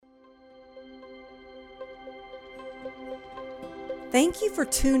Thank you for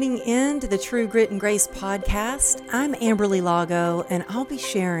tuning in to the True Grit and Grace podcast. I'm Amberly Lago, and I'll be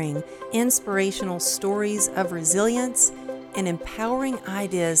sharing inspirational stories of resilience and empowering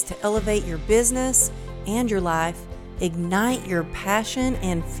ideas to elevate your business and your life, ignite your passion,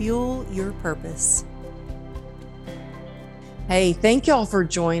 and fuel your purpose. Hey, thank y'all for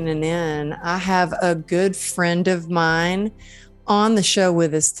joining in. I have a good friend of mine on the show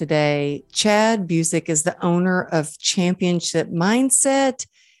with us today. Chad Busick is the owner of Championship Mindset.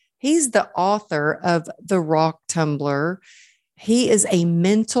 He's the author of The Rock Tumbler. He is a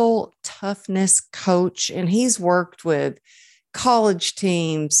mental toughness coach, and he's worked with college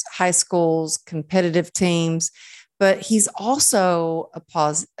teams, high schools, competitive teams, but he's also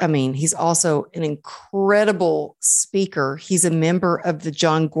he's also an incredible speaker. He's a member of the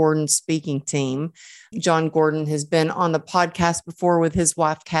Jon Gordon speaking team. Jon Gordon has been on the podcast before with his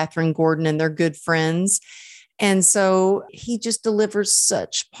wife, Katherine Gordon, and they're good friends. And so he just delivers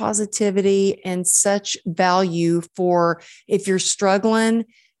such positivity and such value for if you're struggling,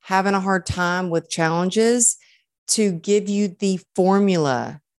 having a hard time with challenges, to give you the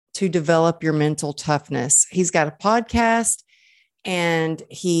formula to develop your mental toughness. He's got a podcast and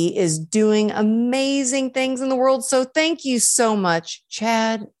he is doing amazing things in the world. So thank you so much,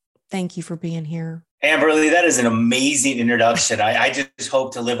 Chad. Thank you for being here. Amberly, that is an amazing introduction. I just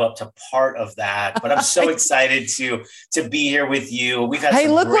hope to live up to part of that, but I'm so excited to be here with you. We've had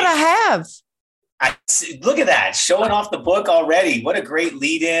look what I have. Look at that, showing off the book already. What a great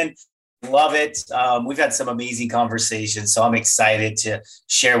lead in. Love it. We've had some amazing conversations, so I'm excited to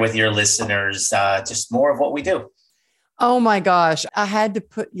share with your listeners just more of what we do. Oh my gosh. I had to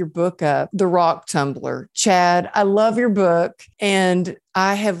put your book up, The Rock Tumbler. Chad, I love your book, and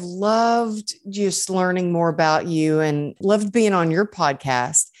I have loved just learning more about you and loved being on your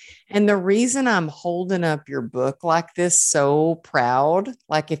podcast. And the reason I'm holding up your book like this, so proud,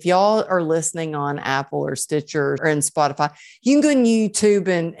 like if y'all are listening on Apple or Stitcher or in Spotify, you can go on YouTube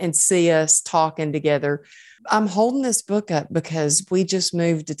and see us talking together. I'm holding this book up because we just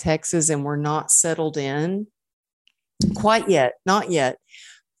moved to Texas and we're not settled in quite yet, not yet.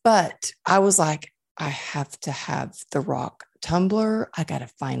 But I was like, I have to have The Rock Tumbler. I got to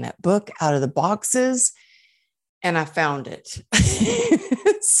find that book out of the boxes. And I found it.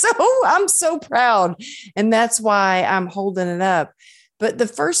 So I'm so proud. And that's why I'm holding it up. But the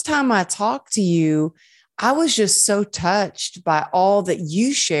first time I talked to you, I was just so touched by all that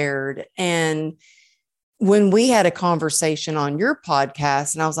you shared. And when we had a conversation on your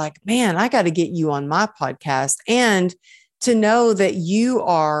podcast, and I was like, man, I got to get you on my podcast. And to know that you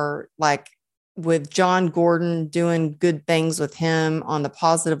are like with Jon Gordon, doing good things with him on the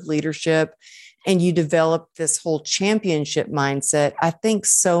positive leadership, and you develop this whole championship mindset. I think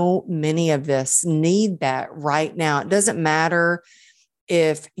so many of us need that right now. It doesn't matter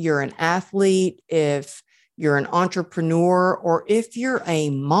if you're an athlete, if you're an entrepreneur, or if you're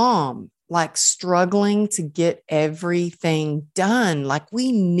a mom, like struggling to get everything done. Like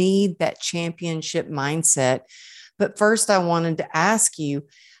we need that championship mindset. But first, I wanted to ask you,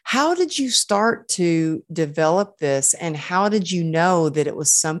 how did you start to develop this? And how did you know that it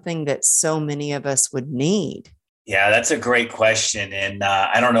was something that so many of us would need? Yeah, that's a great question. And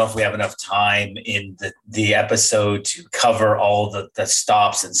I don't know if we have enough time in the episode to cover all the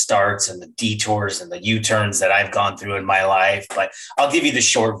stops and starts and the detours and the U-turns that I've gone through in my life. But I'll give you the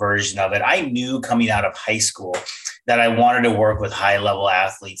short version of it. I knew coming out of high school that I wanted to work with high-level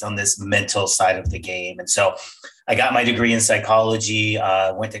athletes on this mental side of the game. And so I got my degree in psychology,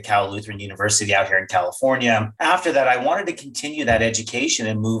 went to Cal Lutheran University out here in California. After that, I wanted to continue that education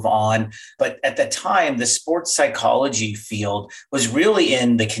and move on. But at the time, the sports psychology field was really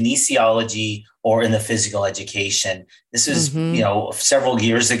in the kinesiology or in the physical education. This is, several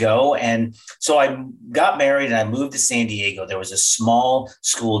years ago. And so I got married and I moved to San Diego. There was a small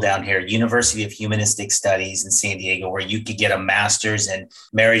school down here, University of Humanistic Studies in San Diego, where you could get a master's in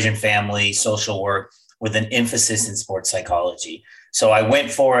marriage and family, social work, with an emphasis in sports psychology. So I went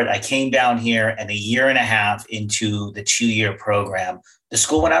for it. I came down here, and a year and a half into the 2-year program, the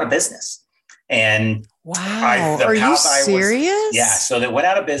school went out of business. And wow, are you serious? Yeah. So they went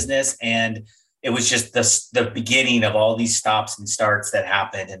out of business, and it was just the beginning of all these stops and starts that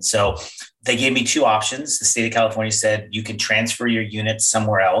happened. And so they gave me two options. The state of California said, you can transfer your units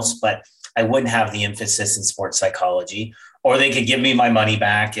somewhere else, but I wouldn't have the emphasis in sports psychology, or they could give me my money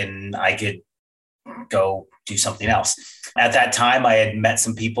back and I could go do something else. At that time, I had met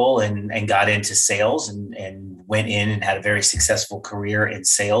some people and got into sales and went in and had a very successful career in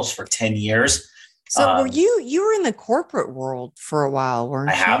sales for 10 years. So were you were in the corporate world for a while, weren't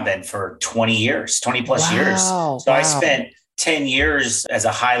you? I have been for 20 years, 20 plus years. So I spent 10 years as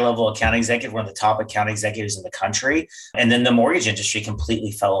a high level account executive, one of the top account executives in the country. And then the mortgage industry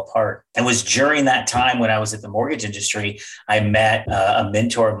completely fell apart. It was during that time when I was at the mortgage industry, I met a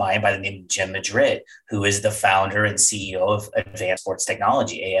mentor of mine by the name of Jim Madrid, who is the founder and CEO of Advanced Sports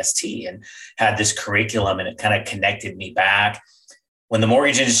Technology, AST, and had this curriculum, and it kind of connected me back. When the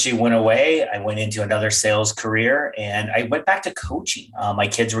mortgage industry went away, I went into another sales career and I went back to coaching. My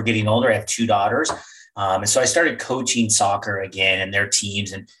kids were getting older. I have 2 daughters. And so I started coaching soccer again and their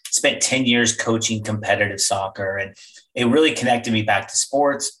teams, and spent 10 years coaching competitive soccer. And it really connected me back to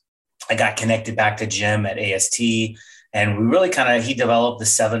sports. I got connected back to Jim at AST, and we really he developed the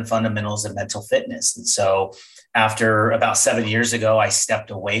 7 fundamentals of mental fitness. And so after about 7 years ago, I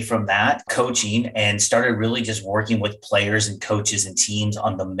stepped away from that coaching and started really just working with players and coaches and teams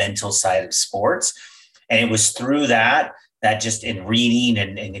on the mental side of sports. And it was through that just in reading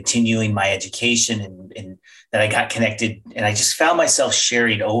and continuing my education and that I got connected. And I just found myself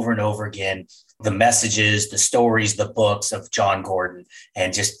sharing over and over again the messages, the stories, the books of Jon Gordon,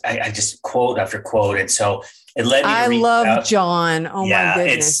 and I just quote after quote. And so it led me to reach love out. Jon. Oh my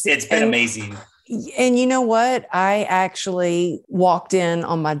goodness. It's been amazing. And you know what? I actually walked in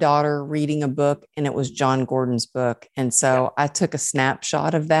on my daughter reading a book, and it was Jon Gordon's book. And so I took a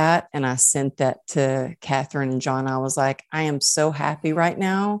snapshot of that and I sent that to Catherine and John. I was like, I am so happy right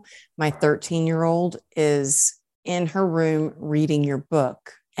now. My 13-year-old is in her room reading your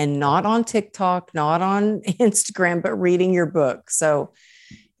book, and not on TikTok, not on Instagram, but reading your book. So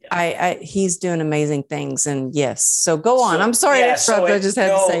he's doing amazing things. And yes, so go on. I'm sorry to interrupt. I just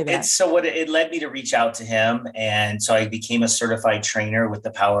had to say that. It led me to reach out to him. And so I became a certified trainer with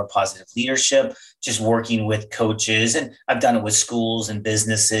the Power of Positive Leadership, just working with coaches. And I've done it with schools and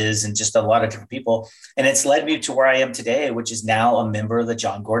businesses and just a lot of different people. And it's led me to where I am today, which is now a member of the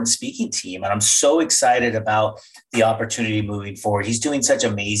Jon Gordon speaking team. And I'm so excited about the opportunity moving forward. He's doing such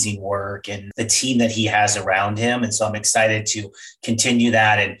amazing work and the team that he has around him. And so I'm excited to continue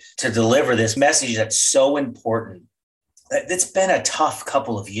that and to deliver this message that's so important. It's been a tough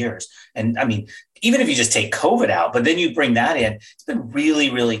couple of years. And I mean, even if you just take COVID out, but then you bring that in, it's been really,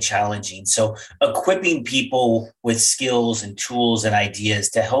 really challenging. So equipping people with skills and tools and ideas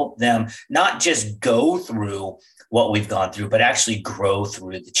to help them not just go through what we've gone through, but actually grow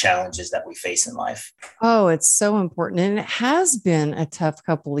through the challenges that we face in life. Oh, it's so important. And it has been a tough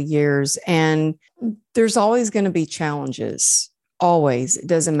couple of years, and there's always going to be challenges. Always. It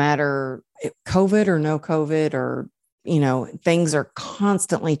doesn't matter if COVID or no COVID, or, things are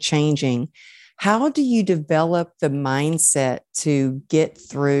constantly changing. How do you develop the mindset to get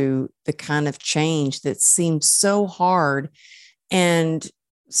through the kind of change that seems so hard? And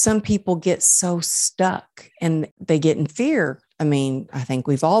some people get so stuck and they get in fear. I mean, I think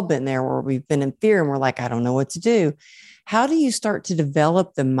we've all been there where we've been in fear and we're like, I don't know what to do. How do you start to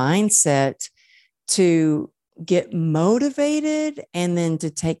develop the mindset to get motivated and then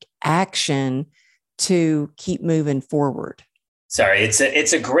to take action to keep moving forward? Sorry, it's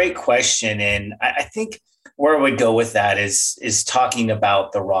a great question. And I think where I would go with that is talking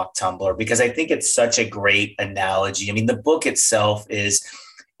about the rock tumbler, because I think it's such a great analogy. I mean, the book itself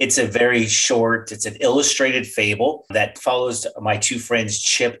it's a very short, it's an illustrated fable that follows my 2 friends,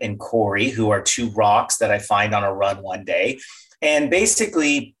 Chip and Corey, who are 2 rocks that I find on a run one day. And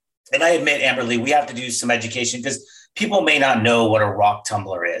basically, and I admit, Amberly, we have to do some education because people may not know what a rock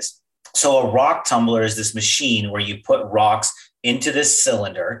tumbler is. So a rock tumbler is this machine where you put rocks into this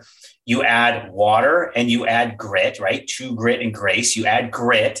cylinder, you add water and you add grit, right? True grit and grace. You add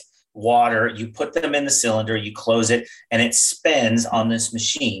grit, water, you put them in the cylinder, you close it, and it spins on this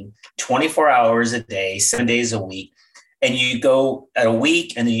machine 24 hours a day, 7 days a week. And you go at a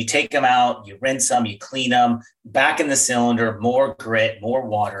week and then you take them out, you rinse them, you clean them, back in the cylinder, more grit, more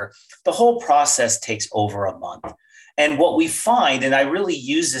water. The whole process takes over a month. And what we find, and I really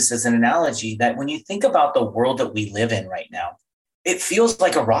use this as an analogy, that when you think about the world that we live in right now, it feels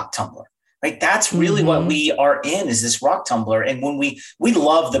like a rock tumbler, right? That's really what we are in, is this rock tumbler. And when we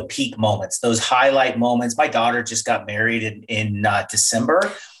love the peak moments, those highlight moments. My daughter just got married in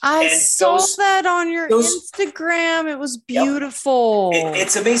December. I saw that on your Instagram. It was beautiful.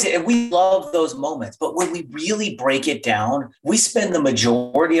 It's amazing. And we love those moments. But when we really break it down, we spend the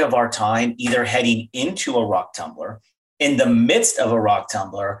majority of our time either heading into a rock tumbler, in the midst of a rock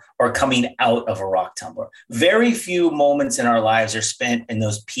tumbler, or coming out of a rock tumbler. Very few moments in our lives are spent in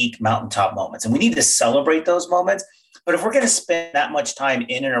those peak mountaintop moments. And we need to celebrate those moments. But if we're going to spend that much time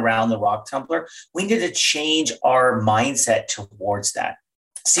in and around the rock tumbler, we need to change our mindset towards that.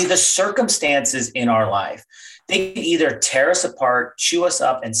 See, the circumstances in our life, they can either tear us apart, chew us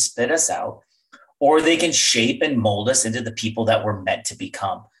up, and spit us out, or they can shape and mold us into the people that we're meant to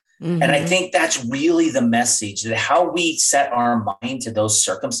become. Mm-hmm. And I think that's really the message, that how we set our mind to those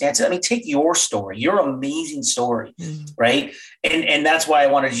circumstances. I mean, take your story, your amazing story, right? And that's why I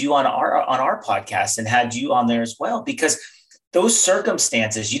wanted you on our podcast and had you on there as well, because those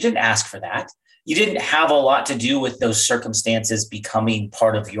circumstances, you didn't ask for that. You didn't have a lot to do with those circumstances becoming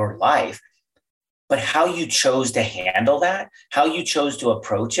part of your life. But how you chose to handle that, how you chose to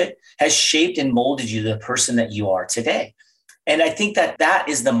approach it, has shaped and molded you the person that you are today. And I think that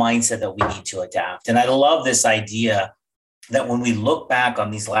is the mindset that we need to adapt. And I love this idea that when we look back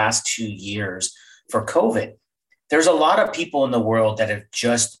on these last 2 years for COVID, there's a lot of people in the world that have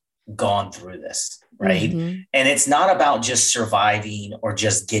just gone through this, right? Mm-hmm. And it's not about just surviving or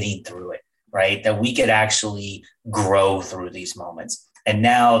just getting through it, right? That we could actually grow through these moments. And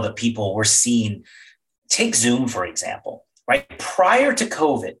now the people we're seeing, take Zoom, for example, right? Prior to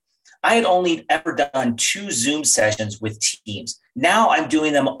COVID, I had only ever done 2 Zoom sessions with teams. Now I'm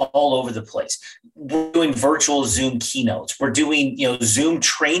doing them all over the place. We're doing virtual Zoom keynotes. We're doing, Zoom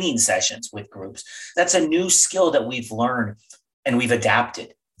training sessions with groups. That's a new skill that we've learned and we've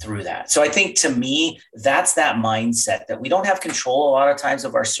adapted through that. So I think, to me, that's that mindset that we don't have control a lot of times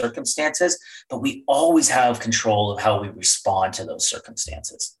of our circumstances, but we always have control of how we respond to those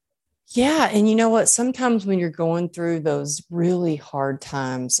circumstances. Yeah. And you know what? Sometimes when you're going through those really hard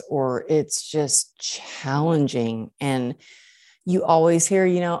times, or it's just challenging, and you always hear,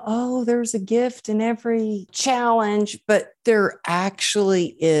 oh, there's a gift in every challenge, but there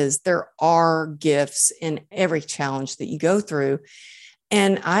actually is. There are gifts in every challenge that you go through.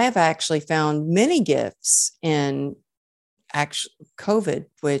 And I have actually found many gifts in COVID,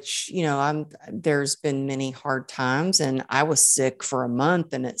 which, there's been many hard times, and I was sick for a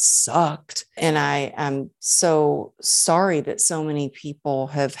month and it sucked. And I am so sorry that so many people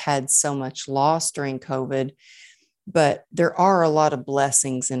have had so much loss during COVID, but there are a lot of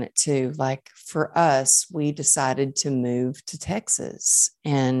blessings in it too. Like for us, we decided to move to Texas,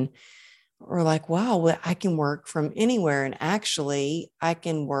 and we're like, wow, well, I can work from anywhere. And actually I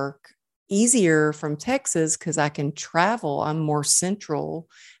can work easier from Texas because I can travel. I'm more central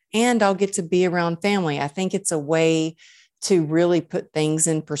and I'll get to be around family. I think it's a way to really put things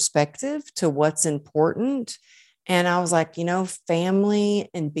in perspective to what's important. And I was like, family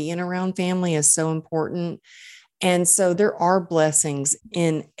and being around family is so important. And so there are blessings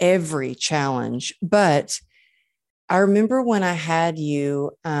in every challenge. But I remember when I had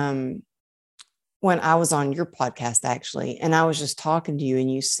you, when I was on your podcast, actually, and I was just talking to you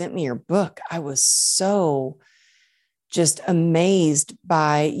and you sent me your book, I was so just amazed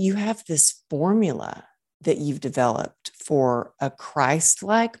by, you have this formula that you've developed for a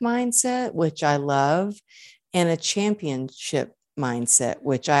Christ-like mindset, which I love, and a championship mindset,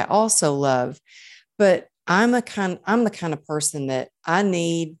 which I also love. But I'm the kind of person that I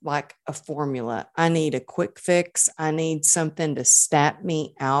need like a formula. I need a quick fix. I need something to snap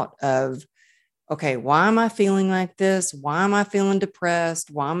me out of, okay, why am I feeling like this? Why am I feeling depressed?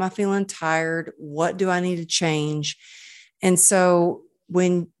 Why am I feeling tired? What do I need to change? And so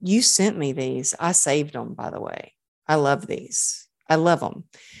when you sent me these, I saved them, by the way. I love these. I love them.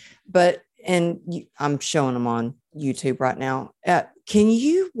 I'm showing them on YouTube right now. Can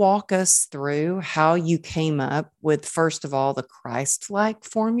you walk us through how you came up with, first of all, the Christ-like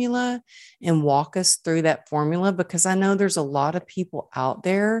formula, and walk us through that formula? Because I know there's a lot of people out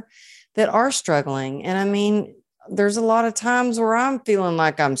there that are struggling. And I mean, there's a lot of times where I'm feeling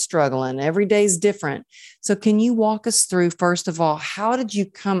like I'm struggling. Every day's different. So can you walk us through, first of all, how did you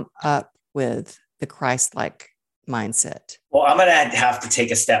come up with the Christ-like mindset? Well, I'm going to have to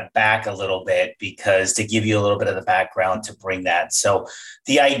take a step back a little bit, because to give you a little bit of the background to bring that. So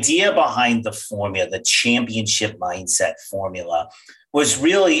the idea behind the formula, the championship mindset formula, was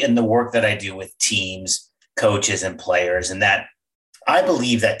really in the work that I do with teams, coaches, and players. And that I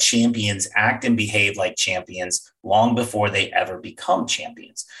believe that champions act and behave like champions long before they ever become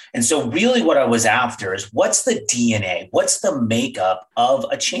champions. And so really what I was after is, what's the DNA? What's the makeup of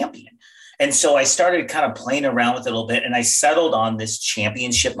a champion? And so I started kind of playing around with it a little bit, and I settled on this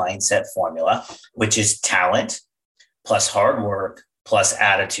championship mindset formula, which is talent plus hard work plus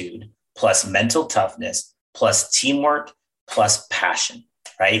attitude plus mental toughness plus teamwork plus passion.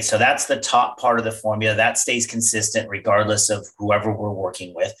 Right? So that's the top part of the formula that stays consistent regardless of whoever we're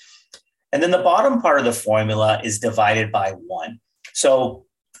working with. And then the bottom part of the formula is divided by 1. So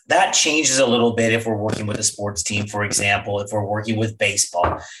that changes a little bit if we're working with a sports team. For example, if we're working with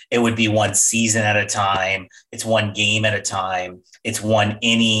baseball, it would be 1 season at a time. It's 1 game at a time. It's 1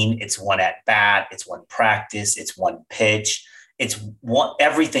 inning. It's 1 at bat. It's 1 practice. It's 1 pitch. It's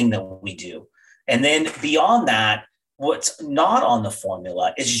everything that we do. And then beyond that, what's not on the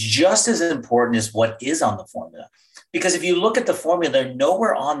formula is just as important as what is on the formula. Because if you look at the formula,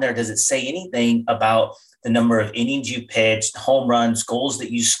 nowhere on there does it say anything about the number of innings you pitched, home runs, goals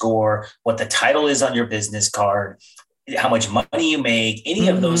that you score, what the title is on your business card, how much money you make, any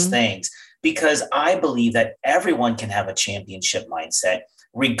of those things. Because I believe that everyone can have a championship mindset,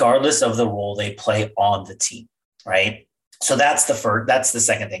 regardless of the role they play on the team, right? So that's the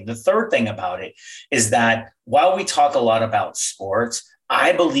second thing. The third thing about it is that while we talk a lot about sports,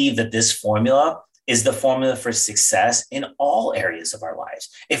 I believe that this formula is the formula for success in all areas of our lives.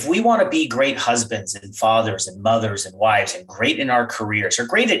 If we want to be great husbands and fathers and mothers and wives and great in our careers or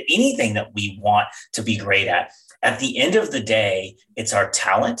great at anything that we want to be great at the end of the day, it's our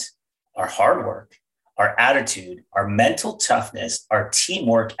talent, our hard work, our attitude, our mental toughness, our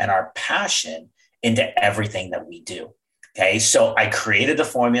teamwork, and our passion into everything that we do. Okay, so I created the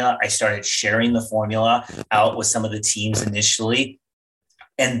formula. I started sharing the formula out with some of the teams initially.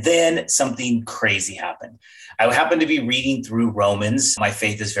 And then something crazy happened. I happened to be reading through Romans. My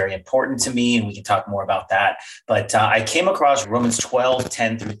faith is very important to me, and we can talk more about that. But I came across Romans 12,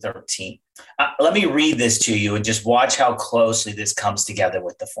 10 through 13. Let me read this to you and just watch how closely this comes together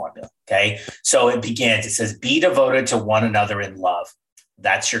with the formula. Okay, so it begins. It says, be devoted to one another in love.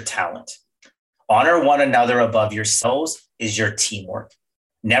 That's your talent. Honor one another above yourselves is your teamwork.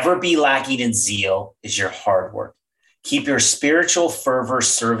 Never be lacking in zeal is your hard work. Keep your spiritual fervor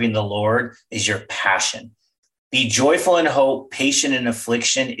serving the Lord is your passion. Be joyful in hope, patient in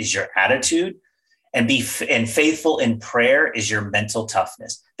affliction is your attitude, and faithful in prayer is your mental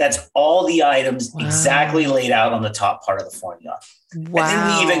toughness. That's all the items exactly laid out on the top part of the formula. Wow. And then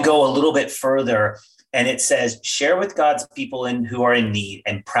we even go a little bit further, and it says, share with God's people who are in need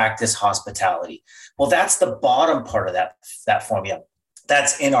and practice hospitality. Well, that's the bottom part of that formula.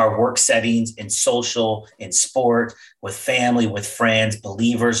 That's in our work settings, in social, in sport, with family, with friends,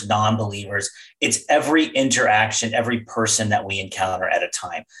 believers, non-believers. It's every interaction, every person that we encounter at a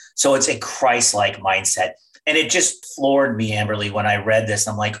time. So it's a Christ-like mindset. And it just floored me, Amberly, when I read this.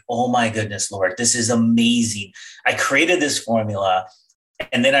 I'm like, oh my goodness, Lord, this is amazing. I created this formula,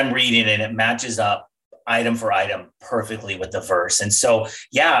 and then I'm reading it, and it matches up item for item perfectly with the verse. And so,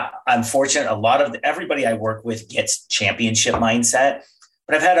 yeah, I'm fortunate. A lot of everybody I work with gets championship mindset.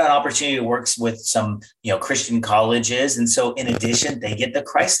 But I've had an opportunity to work with some, Christian colleges. And so in addition, they get the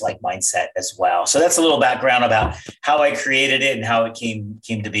Christ-like mindset as well. So that's a little background about how I created it and how it came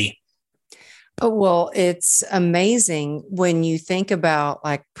to be. Oh, well, it's amazing when you think about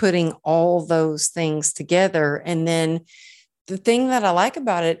like putting all those things together. And then the thing that I like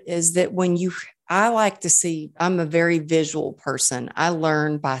about it is that I like to see, I'm a very visual person. I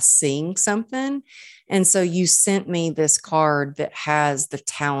learn by seeing something. And so you sent me this card that has the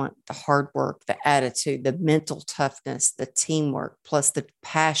talent, the hard work, the attitude, the mental toughness, the teamwork, plus the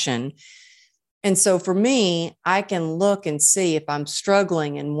passion. And so for me, I can look and see if I'm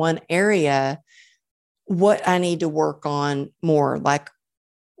struggling in one area, what I need to work on more. Like,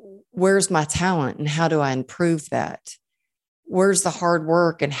 where's my talent and how do I improve that? Where's the hard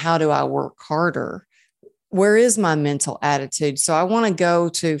work and how do I work harder? Where is my mental attitude? So I want to go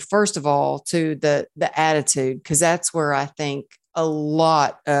to, first of all, to the attitude, because that's where I think a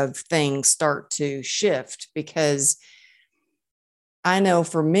lot of things start to shift. Because I know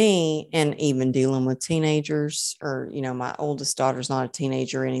for me, and even dealing with teenagers, or, my oldest daughter's not a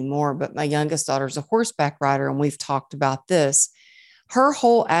teenager anymore, but my youngest daughter's a horseback rider. And we've talked about this. Her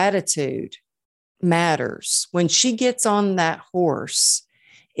whole attitude matters. When she gets on that horse,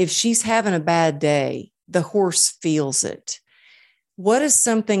 if she's having a bad day, the horse feels it. What is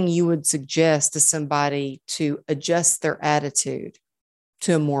something you would suggest to somebody to adjust their attitude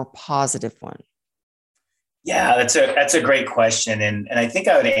to a more positive one? Yeah, that's a great question. And I think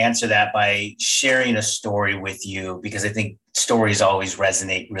I would answer that by sharing a story with you, because I think stories always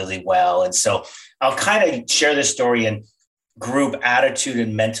resonate really well. And so I'll kind of share this story and group attitude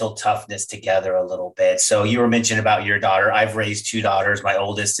and mental toughness together a little bit. So you were mentioning about your daughter. I've raised two daughters. My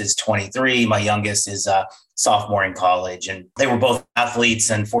oldest is 23. My youngest is a sophomore in college, and they were both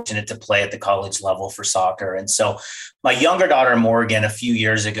athletes and fortunate to play at the college level for soccer. And so my younger daughter, Morgan, a few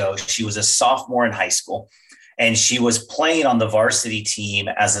years ago, she was a sophomore in high school, and she was playing on the varsity team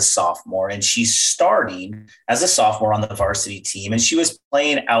as a sophomore, and she's starting as a sophomore on the varsity team. And she was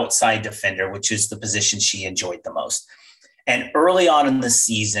playing outside defender, which is the position she enjoyed the most. And early on in the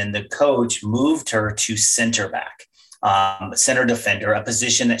season, the coach moved her to center back, center defender, a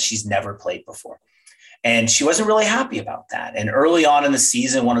position that she's never played before. And she wasn't really happy about that. And early on in the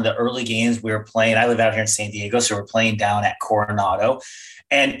season, one of the early games we were playing, I live out here in San Diego, so we're playing down at Coronado.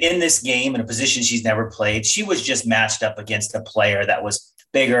 And in this game, in a position she's never played, she was just matched up against a player that was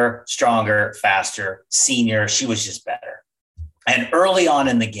bigger, stronger, faster, senior. She was just better. And early on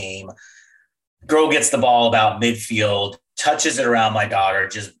in the game, girl gets the ball about midfield, touches it around my daughter,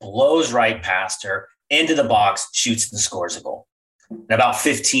 just blows right past her into the box, shoots and scores a goal. And about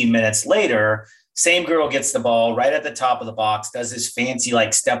 15 minutes later, same girl gets the ball right at the top of the box, does this fancy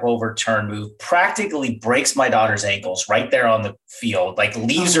like step over turn move, practically breaks my daughter's ankles right there on the field, like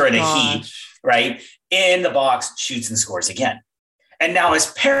leaves her in a heap, right? In the box, shoots and scores again. And now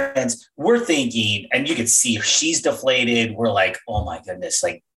as parents, we're thinking, and you can see she's deflated. We're like, oh my goodness,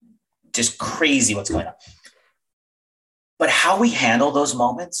 like just crazy what's going on. But how we handle those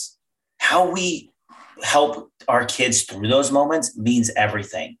moments, how we help our kids through those moments means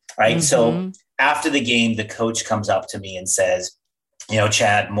everything, right? Mm-hmm. So after the game, the coach comes up to me and says, you know,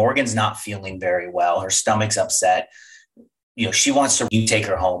 Chad, Morgan's not feeling very well. Her stomach's upset. You know, she wants to take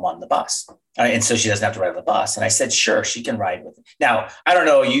her home on the bus. And so she doesn't have to ride on the bus. And I said, sure, she can ride with me. Now, I don't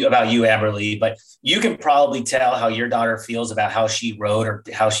know about you, Amberly, but you can probably tell how your daughter feels about how she rode or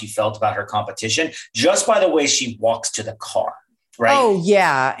how she felt about her competition just by the way she walks to the car. Right. Oh,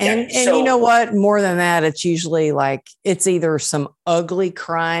 yeah. And so, you know what? More than that, it's usually like it's either some ugly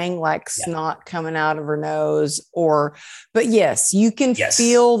crying, like snot coming out of her nose, but yes, you can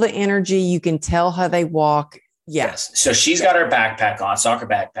feel the energy. You can tell how they walk. Yes. So she's got her backpack on, soccer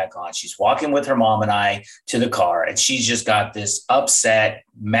backpack on. She's walking with her mom and I to the car, and she's just got this upset,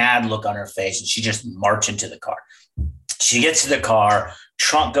 mad look on her face, and she just marching to the car. She gets to the car,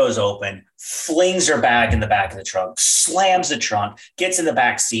 trunk goes open, flings her bag in the back of the trunk, slams the trunk, gets in the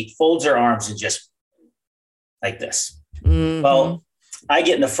back seat, folds her arms, and just like this. Mm-hmm. Well, I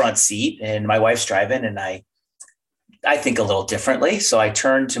get in the front seat, and my wife's driving, and I think a little differently. So I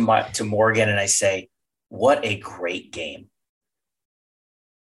turn to Morgan and I say, "What a great game."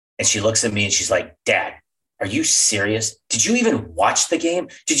 And she looks at me and she's like, "Dad, are you serious? Did you even watch the game?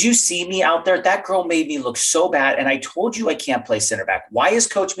 Did you see me out there? That girl made me look so bad. And I told you I can't play center back. Why is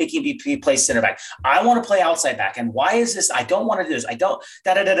coach making me play center back? I want to play outside back. And why is this? I don't want to do this. I don't,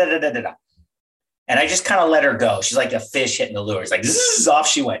 da-da-da-da-da-da-da." And I just kind of let her go. She's like a fish hitting the lure. It's like, zzz, off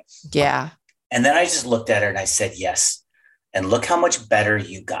she went. Yeah. And then I just looked at her and I said, yes. And look how much better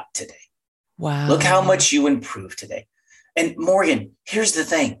you got today. Wow. Look how much you improved today. And Morgan, here's the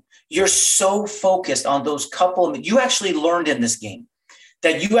thing. You're so focused on those couple of, you actually learned in this game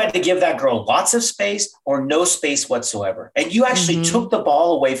that you had to give that girl lots of space or no space whatsoever. And you actually took the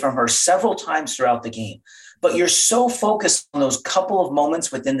ball away from her several times throughout the game. But you're so focused on those couple of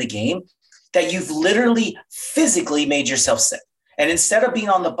moments within the game that you've literally physically made yourself sick. And instead of being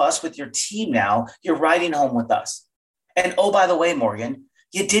on the bus with your team now, you're riding home with us. And oh, by the way, Morgan,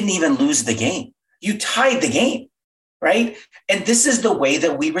 you didn't even lose the game. You tied the game. Right. And this is the way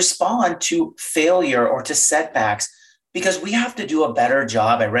that we respond to failure or to setbacks, because we have to do a better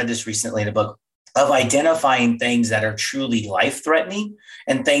job. I read this recently in a book of identifying things that are truly life threatening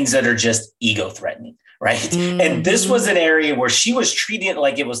and things that are just ego threatening. Right. Mm-hmm. And this was an area where she was treating it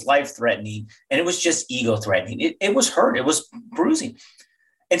like it was life threatening and it was just ego threatening. It was hurt. It was bruising.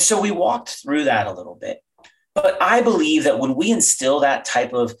 And so we walked through that a little bit. But I believe that when we instill that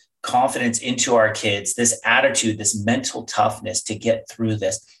type of confidence into our kids, this attitude, this mental toughness to get through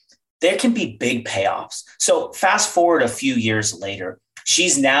this, there can be big payoffs. So fast forward a few years later,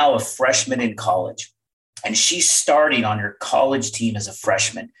 she's now a freshman in college and she's starting on her college team as a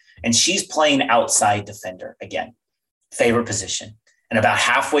freshman and she's playing outside defender again, favorite position. And about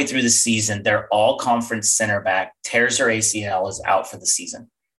halfway through the season, their all conference center back tears her ACL, is out for the season.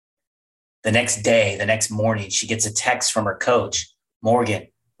 The next day, the next morning, she gets a text from her coach, "Morgan,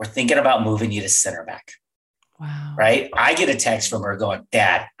 we're thinking about moving you to center back." Wow. Right? I get a text from her going,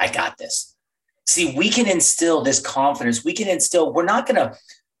 "Dad, I got this." See, we can instill this confidence. We're not going to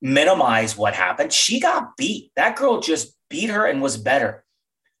minimize what happened. She got beat. That girl just beat her and was better.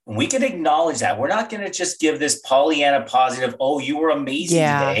 And we can acknowledge that. We're not going to just give this Pollyanna positive, "Oh, you were amazing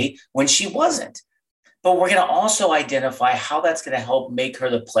today," when she wasn't. But we're going to also identify how that's going to help make her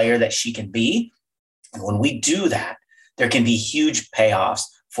the player that she can be. And when we do that, there can be huge payoffs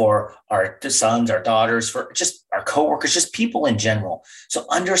for our sons, our daughters, for just our coworkers, just people in general. So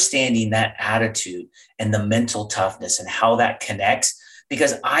understanding that attitude and the mental toughness and how that connects,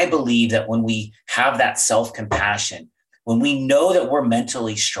 because I believe that when we have that self-compassion, when we know that we're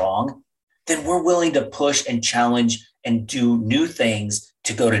mentally strong, then we're willing to push and challenge and do new things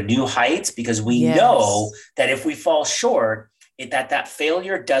to go to new heights, because we know that if we fall short, that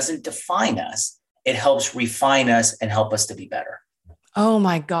failure doesn't define us. it helps refine us and help us to be better. Oh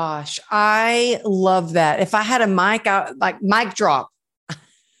my gosh. I love that. If I had a mic, like mic drop.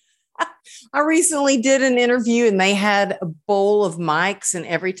 I recently did an interview and they had a bowl of mics, and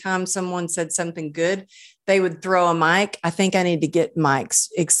every time someone said something good, they would throw a mic. I think I need to get mics,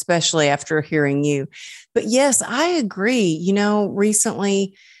 especially after hearing you. But yes, I agree. You know,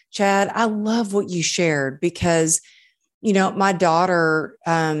 recently, Chad, I love what you shared because, you know, my daughter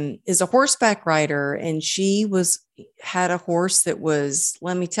is a horseback rider, and had a horse that was,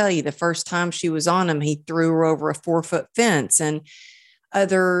 let me tell you, the first time she was on him, he threw her over a 4-foot fence. And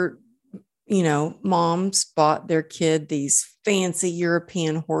other, you know, moms bought their kid these fancy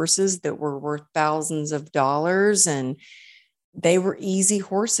European horses that were worth thousands of dollars. And they were easy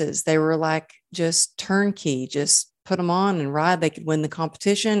horses. They were like just turnkey, just put them on and ride. They could win the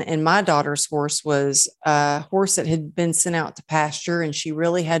competition. And my daughter's horse was a horse that had been sent out to pasture, and she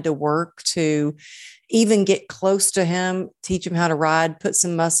really had to work to even get close to him, teach him how to ride, put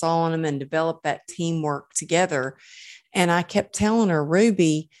some muscle on him, and develop that teamwork together. And I kept telling her,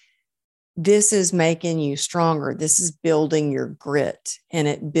 Ruby, this is making you stronger. This is building your grit, and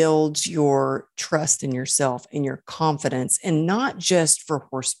it builds your trust in yourself and your confidence, and not just for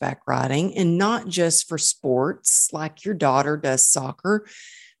horseback riding and not just for sports like your daughter does soccer,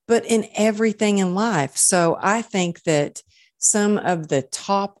 but in everything in life. So I think that some of the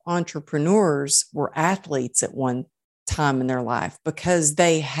top entrepreneurs were athletes at one time in their life because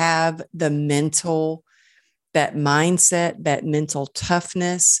they have that mindset, that mental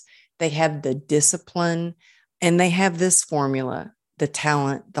toughness. They have the discipline, and they have this formula: the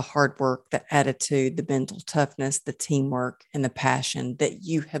talent, the hard work, the attitude, the mental toughness, the teamwork, and the passion that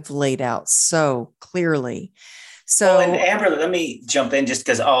you have laid out so clearly. So, and Amber, let me jump in just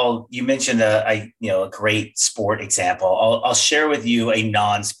because you mentioned a great sport example. I'll share with you a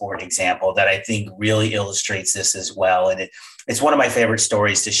non-sport example that I think really illustrates this as well. And it's one of my favorite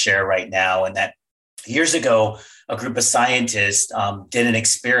stories to share right now. And that years ago, a group of scientists did an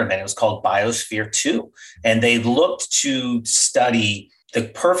experiment. It was called Biosphere 2. And they looked to study the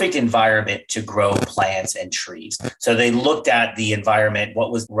perfect environment to grow plants and trees. So they looked at the environment,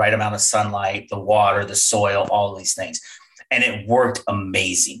 what was the right amount of sunlight, the water, the soil, all these things. And it worked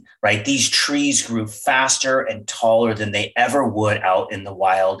amazing, right? These trees grew faster and taller than they ever would out in the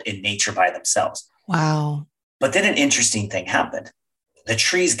wild in nature by themselves. Wow. But then an interesting thing happened. The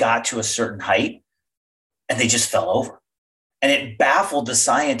trees got to a certain height and they just fell over. And it baffled the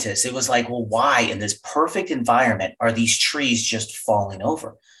scientists. It was like, well, why in this perfect environment are these trees just falling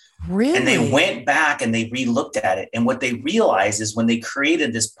over? Really? And they went back and they re-looked at it. And what they realized is when they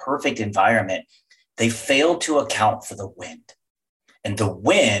created this perfect environment, they failed to account for the wind. And the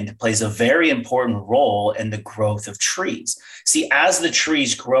wind plays a very important role in the growth of trees. See, as the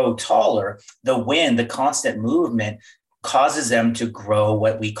trees grow taller, the wind, the constant movement, causes them to grow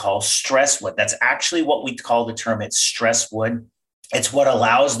what we call stress wood. That's actually what we call the term. It's stress wood. It's what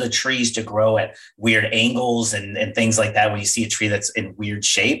allows the trees to grow at weird angles and things like that. When you see a tree that's in weird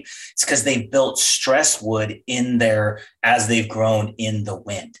shape, it's because they built stress wood in there as they've grown in the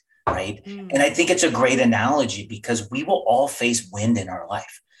wind, right? And I think it's a great analogy because we will all face wind in our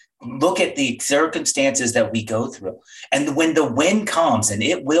life. Look at the circumstances that we go through. And when the wind comes, and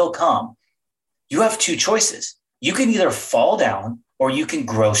it will come, you have two choices. You can either fall down or you can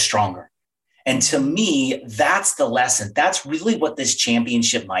grow stronger. And to me, that's the lesson. That's really what this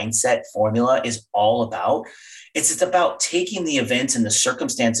championship mindset formula is all about. It's about taking the events and the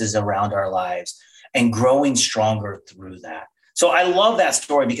circumstances around our lives and growing stronger through that. So I love that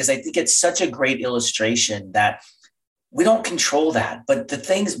story because I think it's such a great illustration that we don't control that. But the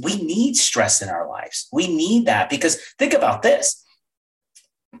things, we need stress in our lives. We need that because think about this.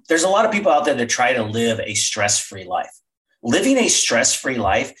 There's a lot of people out there that try to live a stress-free life. Living a stress-free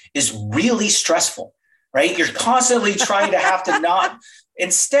life is really stressful, right? You're constantly trying to have to not.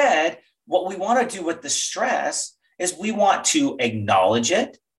 Instead, what we want to do with the stress is we want to acknowledge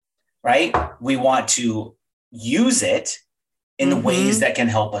it, right? We want to use it in ways that can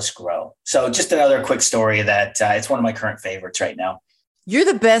help us grow. So just another quick story that it's one of my current favorites right now. You're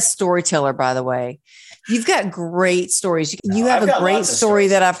the best storyteller, by the way. You've got great stories. You have a great story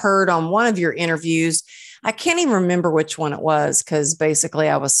that I've heard on one of your interviews. I can't even remember which one it was because basically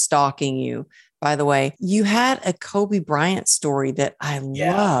I was stalking you, by the way. You had a Kobe Bryant story that I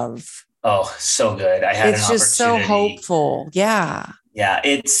love. Oh, so good. I had it's just so hopeful. Yeah. Yeah,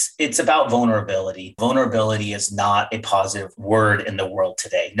 it's about vulnerability. Vulnerability is not a positive word in the world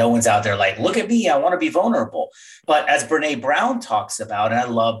today. No one's out there like, look at me, I want to be vulnerable. But as Brene Brown talks about, and I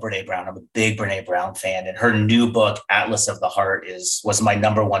love Brene Brown, I'm a big Brene Brown fan, and her new book, Atlas of the Heart, was my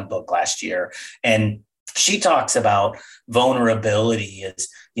number one book last year. And she talks about vulnerability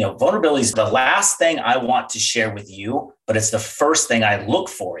vulnerability is the last thing I want to share with you, but it's the first thing I look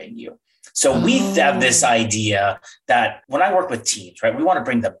for in you. So we have this idea that when I work with teams, right, we want to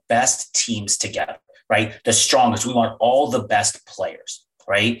bring the best teams together, right? The strongest. We want all the best players,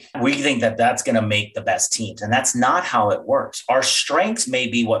 right? We think that that's going to make the best teams. And that's not how it works. Our strengths may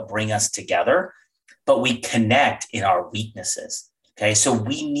be what bring us together, but we connect in our weaknesses. Okay, so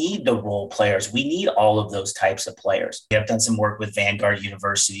we need the role players. We need all of those types of players. We have done some work with Vanguard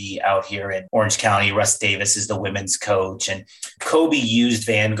University out here in Orange County. Russ Davis is the women's coach, and Kobe used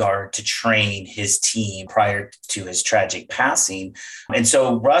Vanguard to train his team prior to his tragic passing. And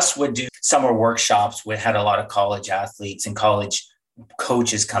so Russ would do summer workshops had a lot of college athletes and college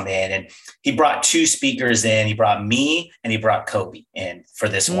coaches come in, and he brought two speakers in. He brought me and he brought Kobe in for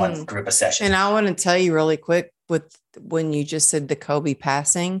this one group of sessions. And I want to tell you really quick, when you just said the Kobe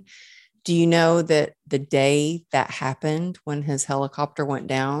passing, do you know that the day that happened, when his helicopter went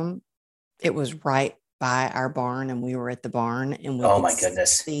down, it was right by our barn, and we were at the barn, and we my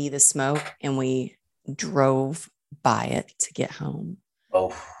goodness, see the smoke, and we drove by it to get home.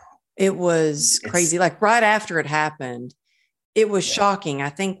 Oh, it was crazy. Like right after it happened, it was shocking. I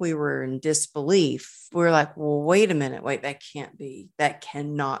think we were in disbelief. We were like, well, wait a minute. Wait, that can't be. That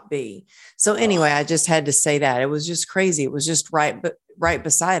cannot be. So anyway, I just had to say that. It was just crazy. It was just right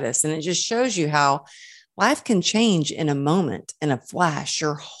beside us. And it just shows you how life can change in a moment, in a flash.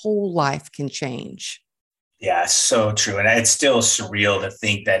 Your whole life can change. Yeah, so true. And it's still surreal to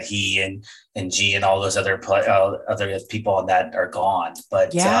think that he and G and all those other people on that are gone.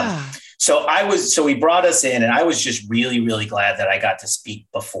 But yeah. So he brought us in, and I was just really, really glad that I got to speak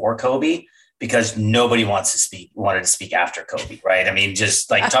before Kobe, because nobody wanted to speak after Kobe. Right. I mean, just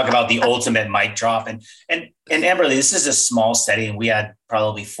like talk about the ultimate mic drop. And Amberly, this is a small setting. We had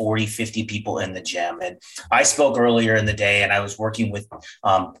probably 40, 50 people in the gym. And I spoke earlier in the day, and I was working with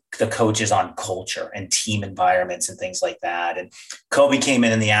the coaches on culture and team environments and things like that. And Kobe came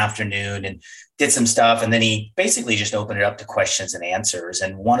in the afternoon and did some stuff. And then he basically just opened it up to questions and answers.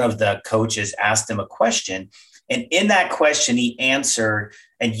 And one of the coaches asked him a question. And in that question, he answered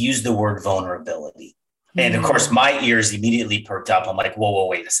and used the word vulnerability. And of course, my ears immediately perked up. I'm like, whoa,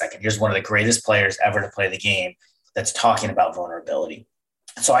 wait a second. Here's one of the greatest players ever to play the game that's talking about vulnerability.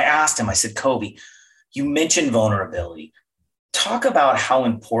 So I asked him, I said, Kobe, you mentioned vulnerability. Talk about how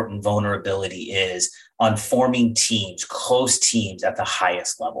important vulnerability is on forming teams, close teams at the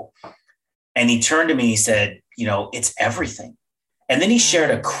highest level. And he turned to me and he said, it's everything. And then he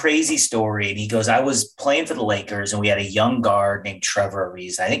shared a crazy story. And he goes, I was playing for the Lakers, and we had a young guard named Trevor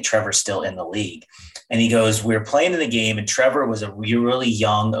Ariza. I think Trevor's still in the league. And he goes, we were playing in the game, and Trevor was a really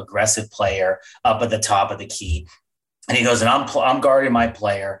young, aggressive player up at the top of the key. And he goes, and I'm guarding my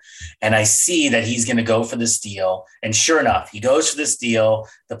player, and I see that he's going to go for the steal. And sure enough, he goes for the steal.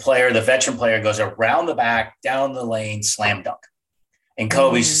 The veteran player goes around the back, down the lane, slam dunk. And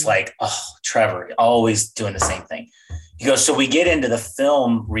Kobe's just like, oh, Trevor, always doing the same thing. He goes, so we get into the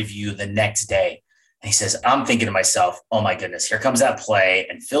film review the next day. And he says, I'm thinking to myself, oh my goodness, here comes that play.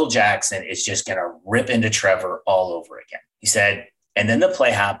 And Phil Jackson is just going to rip into Trevor all over again. He said, and then the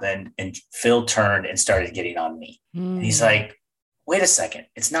play happened, and Phil turned and started getting on me. And he's like, wait a second,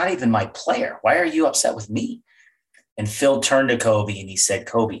 it's not even my player. Why are you upset with me? And Phil turned to Kobe and he said,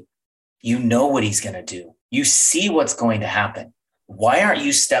 Kobe, you know what he's going to do. You see what's going to happen. Why aren't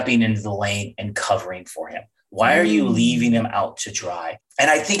you stepping into the lane and covering for him? Why are you leaving him out to dry?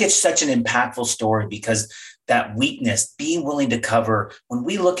 And I think it's such an impactful story, because that weakness, being willing to cover, when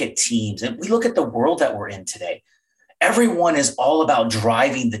we look at teams and we look at the world that we're in today, everyone is all about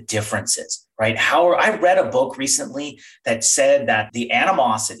driving the differences, right? I read a book recently that said that the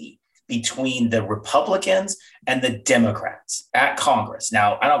animosity between the Republicans and the Democrats at Congress.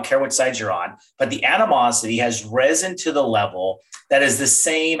 Now, I don't care what side you're on, but the animosity has risen to the level that is the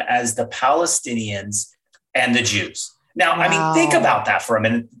same as the Palestinians and the Jews. Now, wow. I mean, think about that for a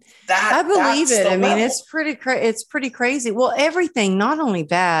minute. I believe it. I mean, it's pretty crazy. Well, everything, not only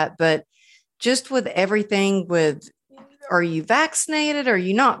that, but just with everything with are you vaccinated? Are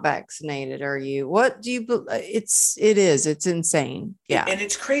you not vaccinated? Are you, what do you, it's insane. Yeah. And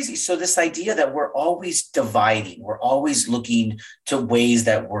it's crazy. So this idea that we're always dividing, we're always looking to ways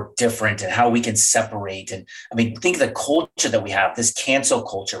that we're different and how we can separate. And I mean, think of the culture that we have, this cancel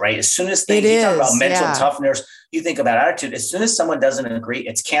culture, right? As soon as you talk about mental toughness, you think about attitude. As soon as someone doesn't agree,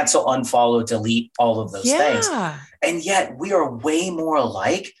 it's cancel, unfollow, delete, all of those things. And yet we are way more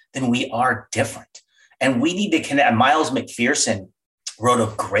alike than we are different. And we need to connect. Miles McPherson wrote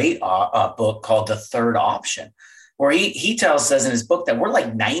a great book called The Third Option, where he tells us in his book that we're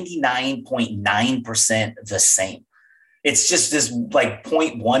like 99.9% the same. It's just this like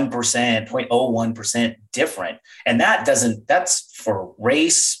 0.1%, 0.01% different. And that's for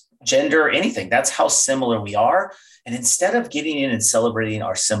race, gender, anything. That's how similar we are. And instead of getting in and celebrating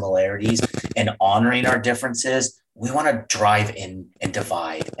our similarities and honoring our differences, we want to drive in and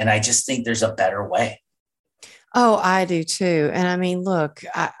divide. And I just think there's a better way. Oh, I do too. And I mean, look,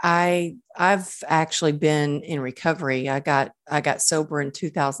 I've actually been in recovery. I got sober in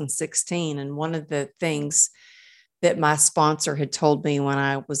 2016. And one of the things that my sponsor had told me when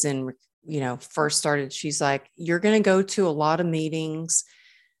I was in, first started, she's like, you're going to go to a lot of meetings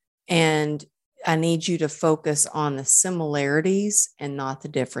and I need you to focus on the similarities and not the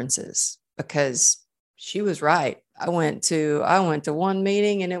differences, because she was right. I went to one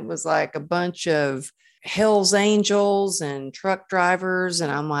meeting and it was like a bunch of Hell's Angels and truck drivers.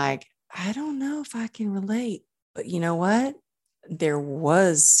 And I'm like, I don't know if I can relate, but you know what? There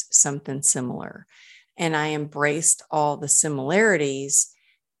was something similar and I embraced all the similarities.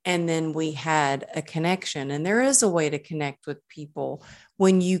 And then we had a connection, and there is a way to connect with people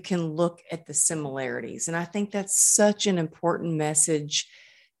when you can look at the similarities. And I think that's such an important message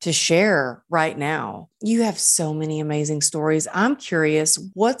to share right now. You have so many amazing stories. I'm curious,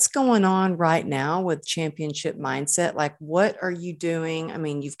 what's going on right now with Championship Mindset? Like, what are you doing? I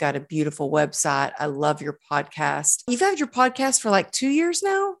mean, you've got a beautiful website. I love your podcast. You've had your podcast for like 2 years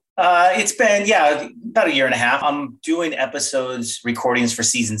now? It's been, about a year and a half. I'm doing recordings for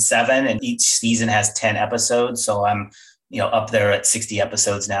season 7, and each season has 10 episodes. So I'm, up there at 60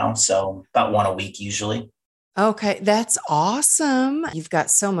 episodes now. So about one a week usually. Okay, that's awesome. You've got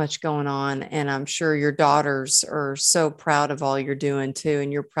so much going on, and I'm sure your daughters are so proud of all you're doing too,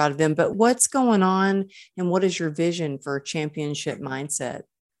 and you're proud of them. But what's going on, and what is your vision for Championship Mindset?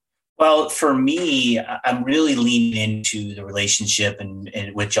 Well, for me, I'm really leaning into the relationship and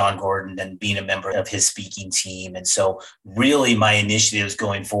with John Gordon and being a member of his speaking team. And so really my initiatives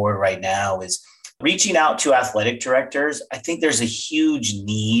going forward right now is reaching out to athletic directors. I think there's a huge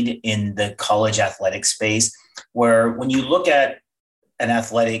need in the college athletic space where when you look at an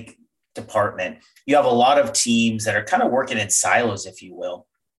athletic department, you have a lot of teams that are kind of working in silos, if you will.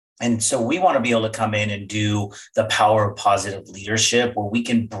 And so we want to be able to come in and do the power of positive leadership, where we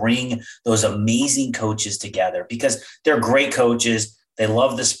can bring those amazing coaches together because they're great coaches. They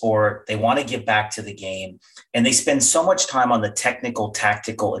love the sport. They want to give back to the game. And they spend so much time on the technical,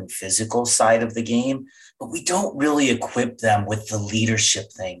 tactical, and physical side of the game. But we don't really equip them with the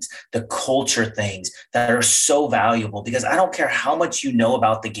leadership things, the culture things that are so valuable, because I don't care how much you know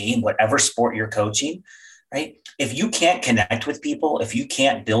about the game, whatever sport you're coaching, right? If you can't connect with people, if you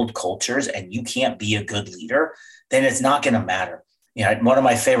can't build cultures and you can't be a good leader, then it's not going to matter. One of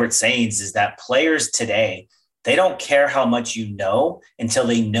my favorite sayings is that players today, they don't care how much you know until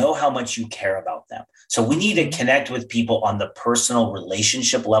they know how much you care about them. So we need to connect with people on the personal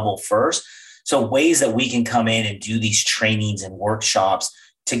relationship level first. So ways that we can come in and do these trainings and workshops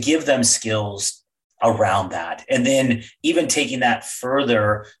to give them skills around that. And then even taking that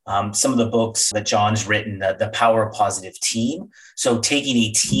further, some of the books that John's written, the Power of Positive Team. So taking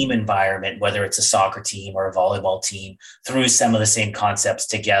a team environment, whether it's a soccer team or a volleyball team, through some of the same concepts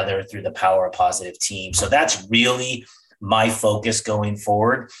together through the Power of Positive Team. So that's really my focus going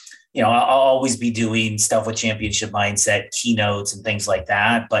forward. I'll always be doing stuff with Championship Mindset, keynotes and things like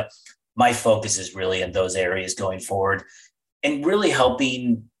that. But my focus is really in those areas going forward and really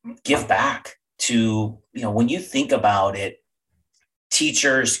helping give back to, when you think about it,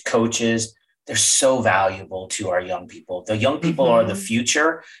 teachers, coaches, they're so valuable to our young people. The young people are the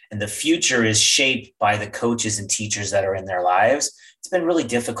future, and the future is shaped by the coaches and teachers that are in their lives. It's been really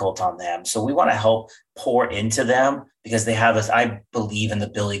difficult on them. So we want to help pour into them because they have this, I believe in the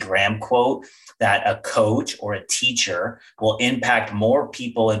Billy Graham quote, that a coach or a teacher will impact more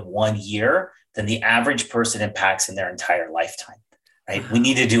people in 1 year than the average person impacts in their entire lifetime. Right? We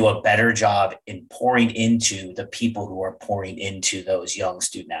need to do a better job in pouring into the people who are pouring into those young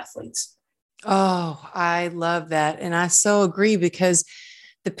student athletes. Oh, I love that. And I so agree, because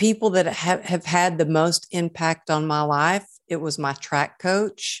the people that have had the most impact on my life, it was my track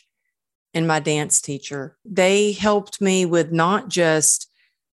coach and my dance teacher. They helped me with not just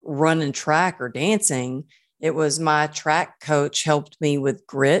running track or dancing. It was my track coach helped me with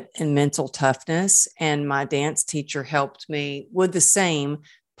grit and mental toughness. And my dance teacher helped me with the same,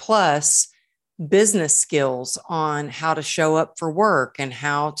 plus business skills on how to show up for work and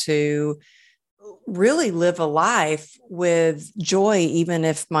how to really live a life with joy, even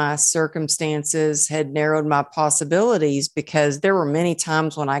if my circumstances had narrowed my possibilities, because there were many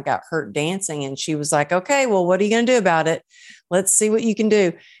times when I got hurt dancing and she was like, okay, well, what are you going to do about it? Let's see what you can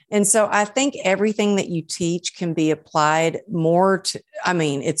do. And so I think everything that you teach can be applied more to, I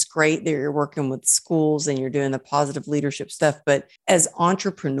mean, it's great that you're working with schools and you're doing the positive leadership stuff, but as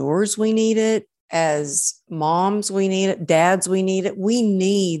entrepreneurs, we need it. As moms, we need it. Dads, we need it. We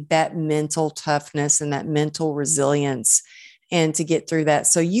need that mental toughness and that mental resilience and to get through that.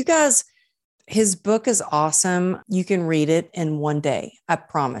 So you guys, his book is awesome. You can read it in one day. I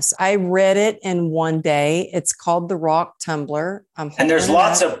promise. I read it in one day. It's called The Rock Tumbler. And there's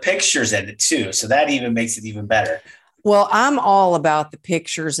lots of pictures in it too. So that even makes it even better. Well, I'm all about the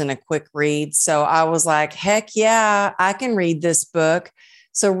pictures and a quick read. So I was like, heck yeah, I can read this book.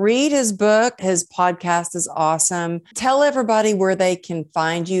 So read his book. His podcast is awesome. Tell everybody where they can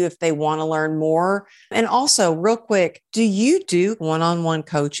find you if they want to learn more. And also, real quick, do you do one-on-one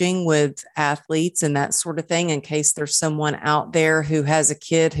coaching with athletes and that sort of thing in case there's someone out there who has a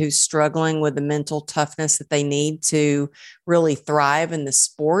kid who's struggling with the mental toughness that they need to really thrive in the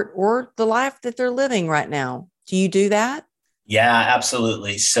sport or the life that they're living right now? Do you do that? Yeah,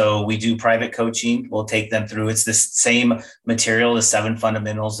 absolutely. So we do private coaching. We'll take them through. It's the same material, the 7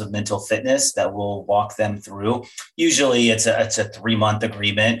 fundamentals of mental fitness that we'll walk them through. Usually it's a 3-month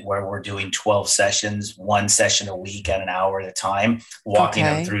agreement where we're doing 12 sessions, 1 session a week at an hour at a time, walking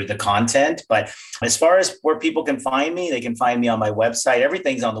them through the content. But as far as where people can find me, they can find me on my website.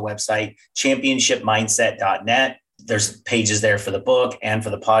 Everything's on the website, championshipmindset.net. There's pages there for the book and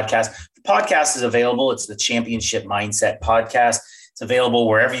for the podcast. The podcast is available. It's the Championship Mindset Podcast. It's available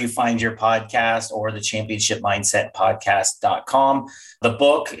wherever you find your podcast or the championshipmindsetpodcast.com. The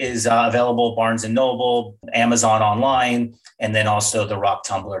book is available Barnes & Noble, Amazon online, and then also the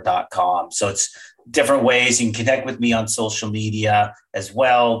rocktumbler.com. So it's different ways. You can connect with me on social media as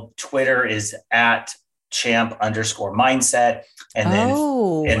well. Twitter is at champ_mindset. And then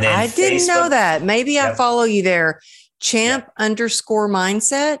I didn't know that. Maybe I follow you there.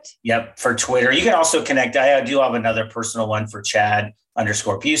 Champ_mindset. Yep. For Twitter. You can also connect. I do have another personal one for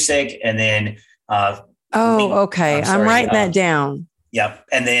Chad_Busick. And then, okay. I'm writing that down. Yep.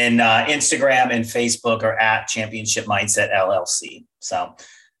 And then Instagram and Facebook are at Championship Mindset LLC. So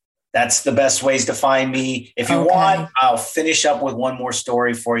that's the best ways to find me. If you want, I'll finish up with one more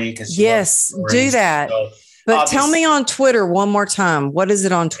story for you. Yes, do that. So, but tell me on Twitter one more time. What is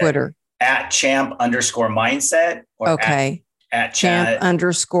it on Twitter? At champ_mindset. Or at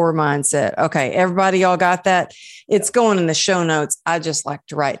champ_mindset. Okay. Everybody, y'all got that? It's going in the show notes. I just like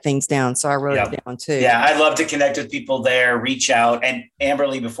to write things down. So I wrote it down too. Yeah. I'd love to connect with people there, reach out. And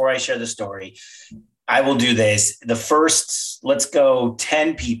Amberly, before I share the story, I will do this. The first, let's go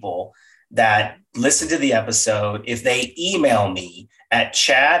 10 people that listen to the episode. If they email me at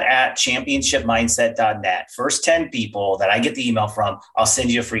chad@championshipmindset.net, first 10 people that I get the email from, I'll send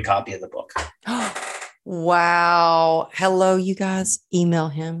you a free copy of the book. Wow. Hello, you guys. Email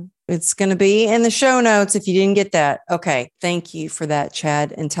him. It's going to be in the show notes if you didn't get that. Okay. Thank you for that,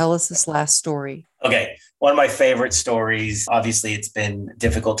 Chad. And tell us this last story. Okay. One of my favorite stories. Obviously, it's been a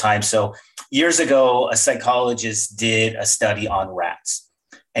difficult time. So years ago, a psychologist did a study on rats,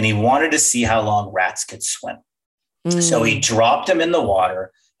 and he wanted to see how long rats could swim. So he dropped them in the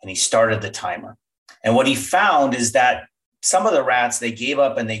water and he started the timer. And what he found is that some of the rats, they gave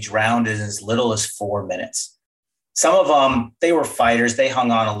up and they drowned in as little as 4 minutes. Some of them, they were fighters. They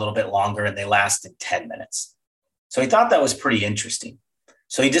hung on a little bit longer and they lasted 10 minutes. So he thought that was pretty interesting.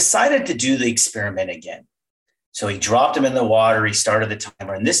 So he decided to do the experiment again. So he dropped them in the water. He started the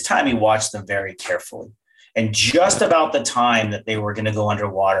timer. And this time he watched them very carefully. And just about the time that they were going to go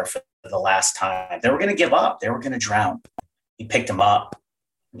underwater for the last time, they were going to give up. They were going to drown. He picked them up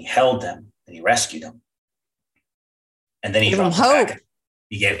and he held them and he rescued them. And then he dropped them back.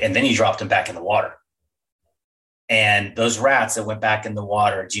 And then he dropped them back in the water. And those rats that went back in the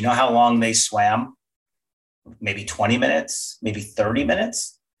water, do you know how long they swam? Maybe 20 minutes, maybe 30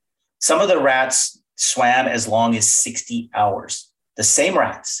 minutes. Some of the rats swam as long as 60 hours. The same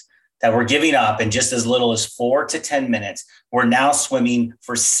rats that were giving up in just as little as 4 to 10 minutes were now swimming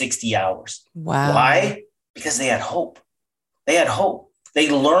for 60 hours. Wow. Why? Because they had hope. They had hope. They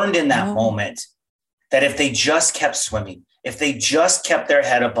learned in that moment that if they just kept swimming, if they just kept their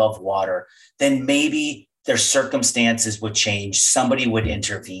head above water, then maybe their circumstances would change. Somebody would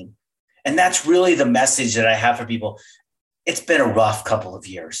intervene. And that's really the message that I have for people. It's been a rough couple of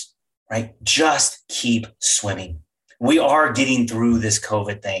years, right? Just keep swimming. We are getting through this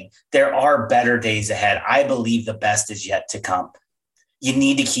COVID thing. There are better days ahead. I believe the best is yet to come. You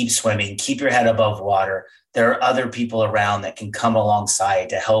need to keep swimming, keep your head above water. There are other people around that can come alongside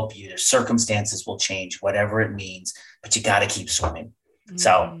to help you. Their circumstances will change, whatever it means, but you got to keep swimming.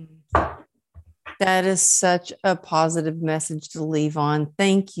 So that is such a positive message to leave on.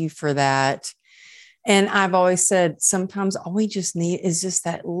 Thank you for that. And I've always said, sometimes all we just need is just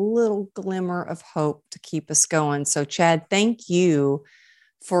that little glimmer of hope to keep us going. So Chad, thank you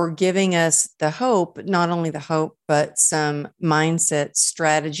for giving us the hope, not only the hope, but some mindset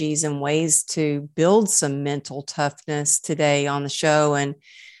strategies and ways to build some mental toughness today on the show. And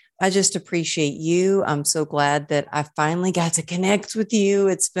I just appreciate you. I'm so glad that I finally got to connect with you.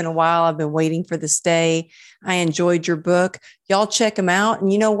 It's been a while. I've been waiting for this day. I enjoyed your book. Y'all check them out.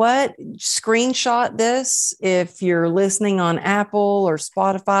 And you know what? Screenshot this if you're listening on Apple or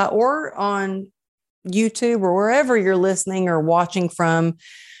Spotify or on YouTube or wherever you're listening or watching from.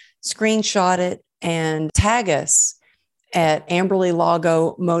 Screenshot it and tag us at Amberly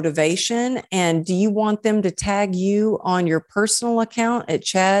Lago Motivation. And do you want them to tag you on your personal account at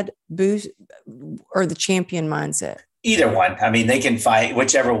Chad Boost or the Champion Mindset? Either one. I mean, they can find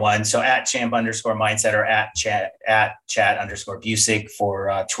whichever one. So at champ_mindset or at chat_Busick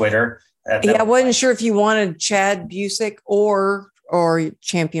for Twitter. I wasn't sure if you wanted Chad Busick or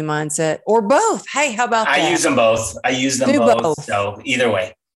Champion Mindset or both. Hey, how about that? I use them both. Do both. So either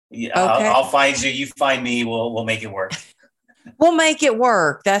way, okay. I'll find you. You find me. We'll make it work. We'll make it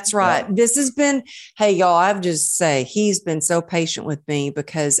work. That's right. Yeah. This has been, hey, y'all, I've just say he's been so patient with me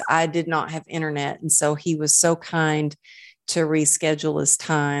because I did not have internet. And so he was so kind to reschedule his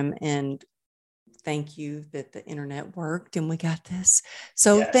time. And thank you that the internet worked and we got this.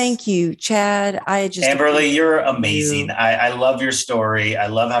 So Thank you, Chad. Amberly, you're amazing. I love your story. I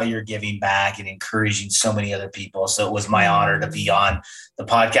love how you're giving back and encouraging so many other people. So it was my honor to be on the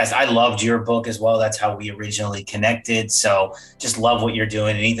podcast. I loved your book as well. That's how we originally connected. So just love what you're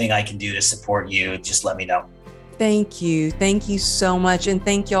doing. Anything I can do to support you, just let me know. Thank you. Thank you so much. And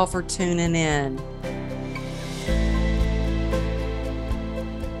thank y'all for tuning in.